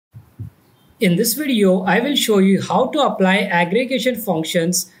In this video, I will show you how to apply aggregation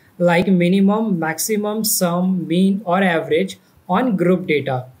functions like minimum, maximum, sum, mean, or average on group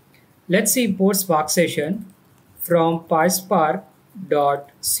data. Let's import Spark session from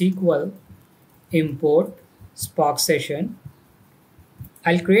PySpark.sql import Spark session.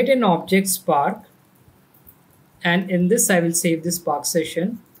 I'll create an object Spark, and in this I will save the Spark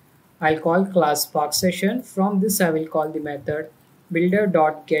session. I'll call class Spark session. From this I will call the method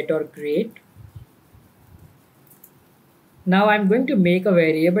builder.get or create. Now I'm going to make a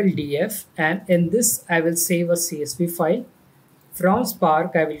variable df, and in this I will save a CSV file. From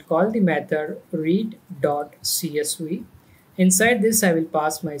Spark I will call the method read.csv. Inside this I will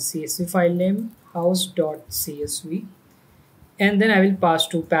pass my CSV file name house.csv, and then I will pass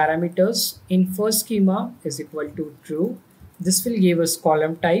two parameters. Info schema is equal to true. This will give us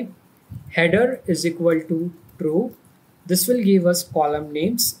column type. Header is equal to true. This will give us column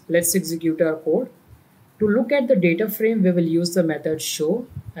names. Let's execute our code. To look at the data frame, we will use the method show.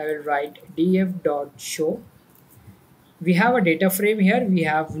 I will write df.show. We have a data frame here. We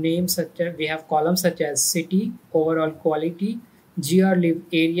have names we have columns such as city, overall quality, live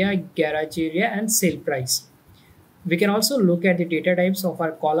area, garage area, and sale price. We can also look at the data types of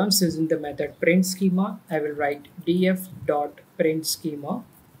our columns using the method print schema. I will write df.print schema.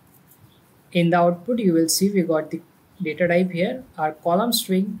 In the output, you will see we got the data type here. Our column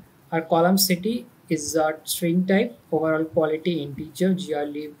string, our column city is a string type, overall quality integer,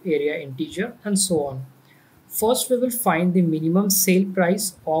 live area integer, and so on. First, we will find the minimum sale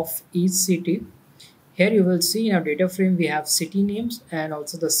price of each city. Here you will see in our data frame we have city names and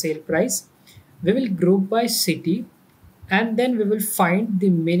also the sale price. We will group by city, and then we will find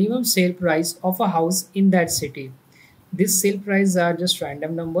the minimum sale price of a house in that city. These sale prices are just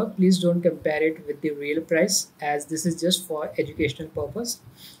random number. Please don't compare it with the real price, as this is just for educational purpose.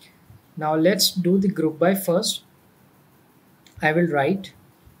 Now let's do the group by first. I will write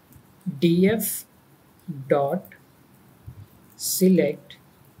df dot select.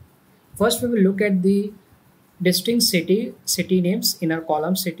 First we will look at the distinct city names in our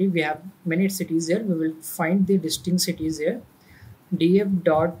column city. We have many cities here. We will find the distinct cities here. df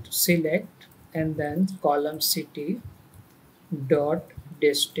dot select and then column city dot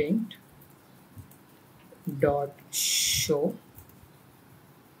distinct dot show.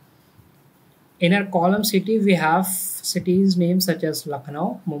 In our column city, we have cities names such as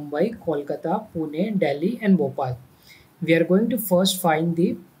Lucknow, Mumbai, Kolkata, Pune, Delhi, and Bhopal. We are going to first find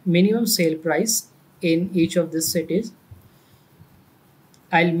the minimum sale price in each of these cities.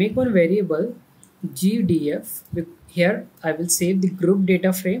 I'll make one variable gdf. Here I will save the group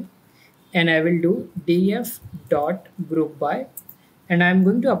data frame, and I will do df dot group by, and I'm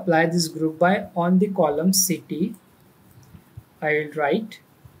going to apply this group by on the column city. I will write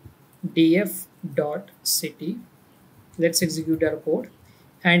df dot city. Let's execute our code,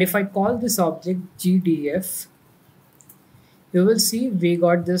 and if I call this object gdf, you will see we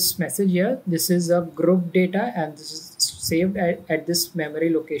got this message here. This is a group data, and this is saved at this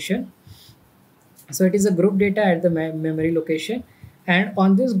memory location. So it is a group data at the memory location, and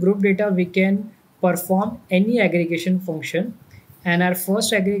on this group data we can perform any aggregation function. And our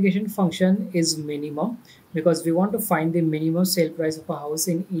first aggregation function is minimum, because we want to find the minimum sale price of a house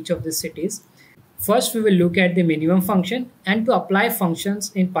in each of the cities. First, we will look at the minimum function, and to apply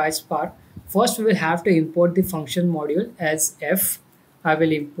functions in PySpark, first we will have to import the function module as f. I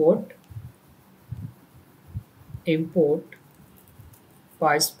will import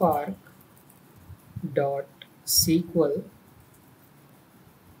PySpark dot SQL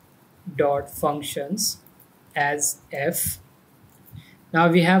dot functions as f. Now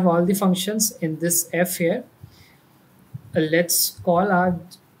we have all the functions in this f here. Let's call our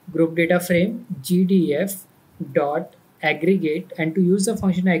group data frame gdf dot aggregate, and to use the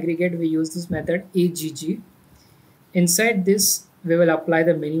function aggregate we use this method agg. Inside this we will apply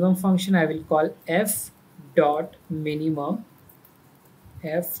the minimum function. I will call f dot minimum,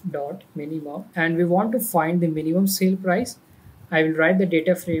 and we want to find the minimum sale price. I will write the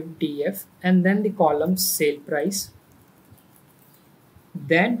data frame df and then the column sale price,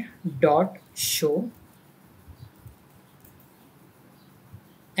 then dot show,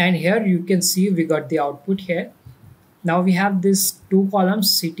 and here you can see we got the output here. Now we have this two columns,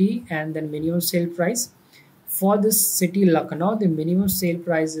 city and then minimum sale price. For this city Lucknow, the minimum sale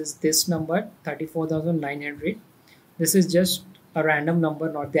price is this number 34,900. This is just a random number,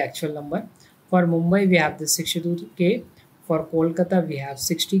 not the actual number. For Mumbai we have the 62k. For Kolkata we have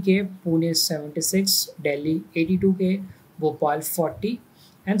 60k, Pune 76, Delhi 82k, Bhopal 40,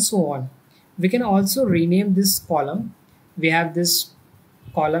 and so on. We can also rename this column. We have this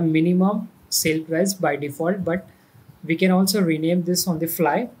column minimum sale price by default, but we can also rename this on the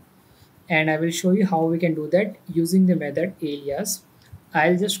fly, and I will show you how we can do that using the method alias.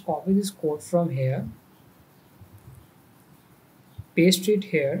 I'll just copy this code from here, paste it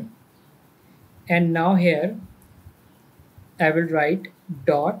here, and now here I will write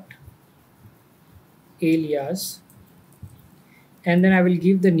dot alias, and then I will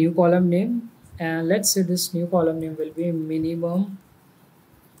give the new column name, and let's say this new column name will be minimum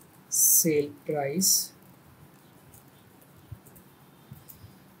sale price.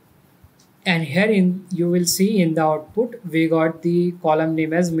 And here you will see in the output we got the column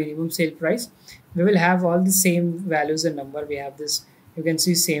name as minimum sale price. We will have all the same values and number. We have this, you can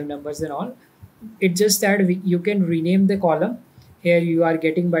see same numbers and all. It's just that you can rename the column. Here you are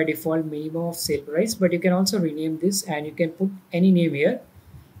getting by default minimum of sale price, but you can also rename this and you can put any name here.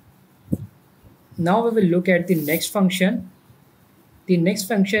 Now we will look at the next function. The next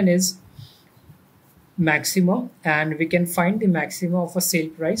function is maximum, and we can find the maximum of a sale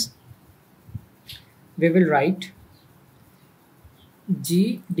price. We will write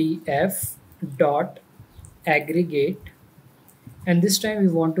gdf dot aggregate, and this time we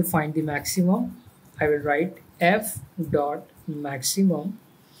want to find the maximum. I will write f dot maximum,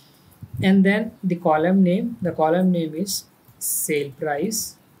 and then the column name is sale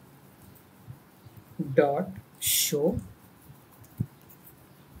price dot show.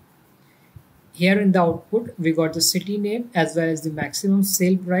 Here in the output we got the city name as well as the maximum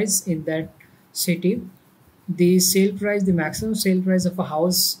sale price in that city. The sale price, the maximum sale price of a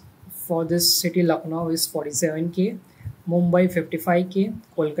house for this city Lucknow is 47k, Mumbai 55k,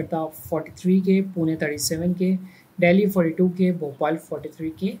 Kolkata 43k, Pune 37k, Delhi 42k, Bhopal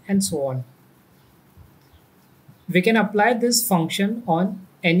 43k, and so on. We can apply this function on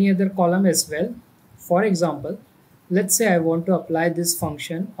any other column as well. For example, let's say I want to apply this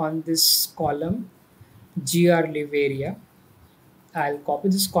function on this column gr live area. I'll copy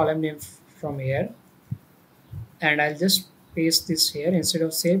this column name from here and I'll just paste this here. Instead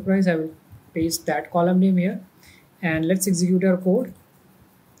of sale price, I will paste that column name here, and let's execute our code.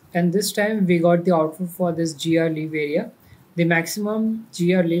 And this time we got the output for this gr live area. The maximum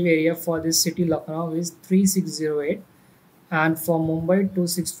gr live area for this city Lucknow is 3608, and for Mumbai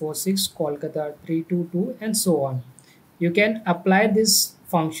 2646, Kolkata 322, and so on. You can apply this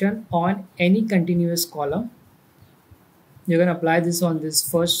function on any continuous column. You can apply this on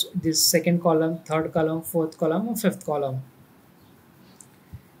this second column, third column, fourth column, or fifth column.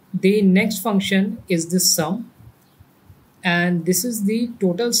 The next function is the sum, and this is the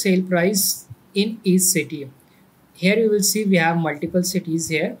total sale price in each city. Here you will see we have multiple cities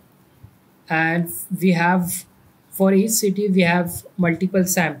here, and we have, for each city we have multiple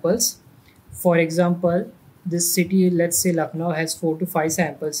samples. For example, this city, let's say Lucknow, has 4 to 5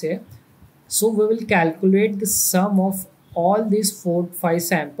 samples here. So we will calculate the sum of all these 4 to 5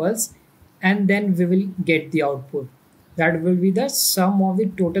 samples, and then we will get the output. That will be the sum of the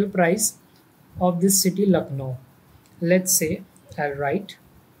total price of this city Lucknow. Let's say I'll write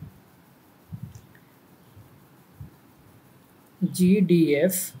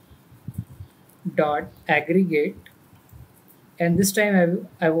gdf dot aggregate, and this time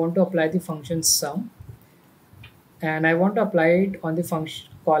I want to apply the function sum, and I want to apply it on the function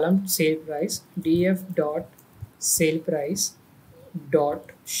column sale price, df dot sale price dot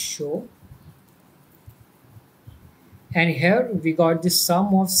show. And here we got the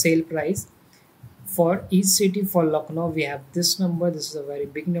sum of sale price for each city. For Lucknow we have this number, this is a very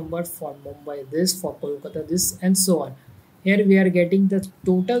big number. For Mumbai this, for Kolkata this, and so on. Here we are getting the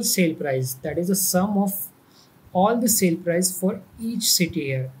total sale price, that is the sum of all the sale price for each city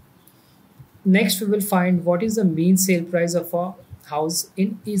here. Next we will find what is the mean sale price of a house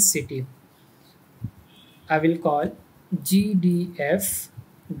in each city. I will call gdf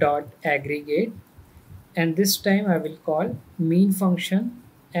dot aggregate, and this time I will call mean function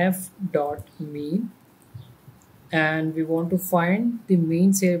f dot mean, and we want to find the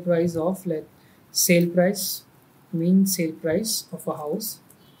mean sale price of mean sale price of a house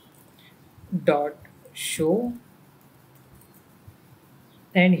dot show.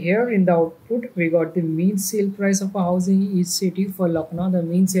 And here in the output we got the mean sale price of a house in each city. For Lucknow the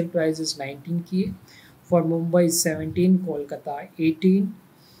mean sale price is 19k, for Mumbai is 17, Kolkata 18,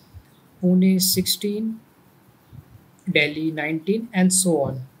 Pune 16, Delhi 19, and so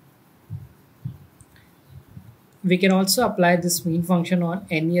on. We can also apply this mean function on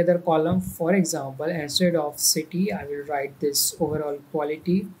any other column. For example, instead of city I will write this overall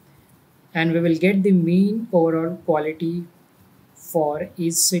quality, and we will get the mean overall quality for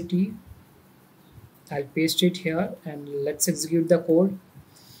each city. I'll paste it here and let's execute the code.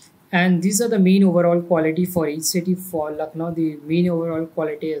 And these are the mean overall quality for each city. For Lucknow, the mean overall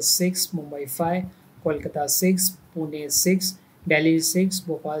quality is 6, Mumbai 5, Kolkata 6, Pune 6, Delhi 6,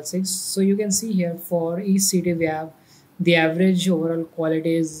 Bhopal 6. So you can see here for each city we have the average overall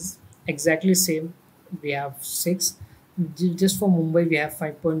quality is exactly same. We have 6. Just for Mumbai we have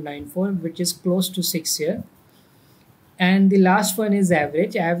 5.94, which is close to 6 here. And the last one is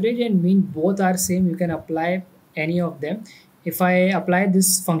average. Average and mean both are same. You can apply any of them. If I apply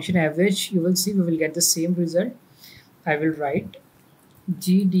this function average, you will see we will get the same result. I will write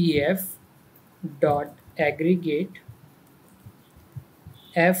gdf dot aggregate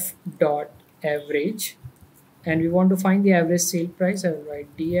f dot average, and we want to find the average sale price. I will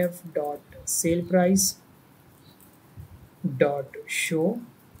write df dot sale price dot show,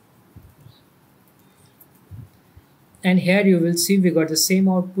 and here you will see we got the same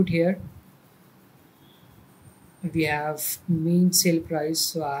output here. We have mean sale price,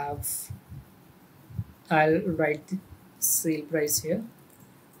 so I'll write the sale price here.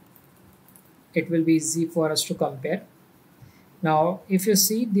 It will be easy for us to compare. Now if you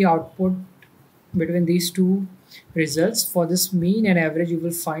see the output between these two results, for this mean and average, you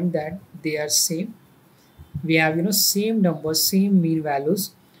will find that they are same. We have same numbers, same mean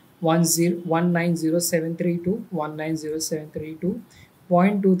values, 190,732, 190,732,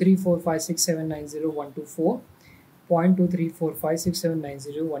 0.23456790124,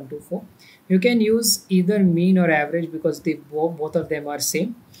 0.23456790124. You can use either mean or average because they both of them are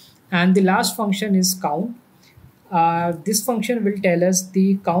same. And the last function is count. This function will tell us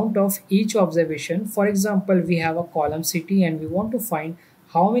the count of each observation. For example, we have a column city and we want to find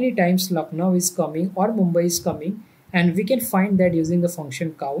how many times Lucknow is coming or Mumbai is coming, and we can find that using the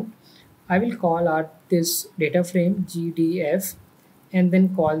function count. I will call out this data frame gdf and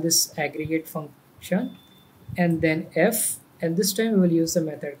then call this aggregate function and then f, and this time we will use the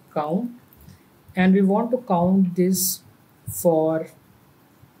method count, and we want to count this for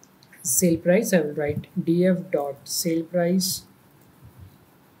sale price. I will write df dot sale price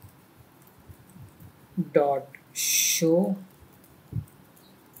dot show,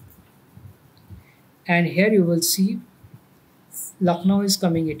 and here you will see Lucknow is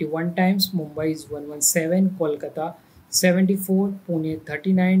coming 81 times, Mumbai is 117, Kolkata 74, Pune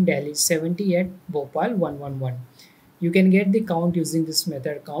 39, Delhi 78, Bhopal 111. You can get the count using this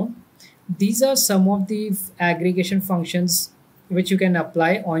method count. These are some of the aggregation functions which you can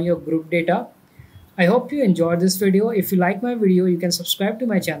apply on your group data. I hope you enjoyed this video. If you like my video, you can subscribe to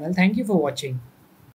my channel. Thank you for watching.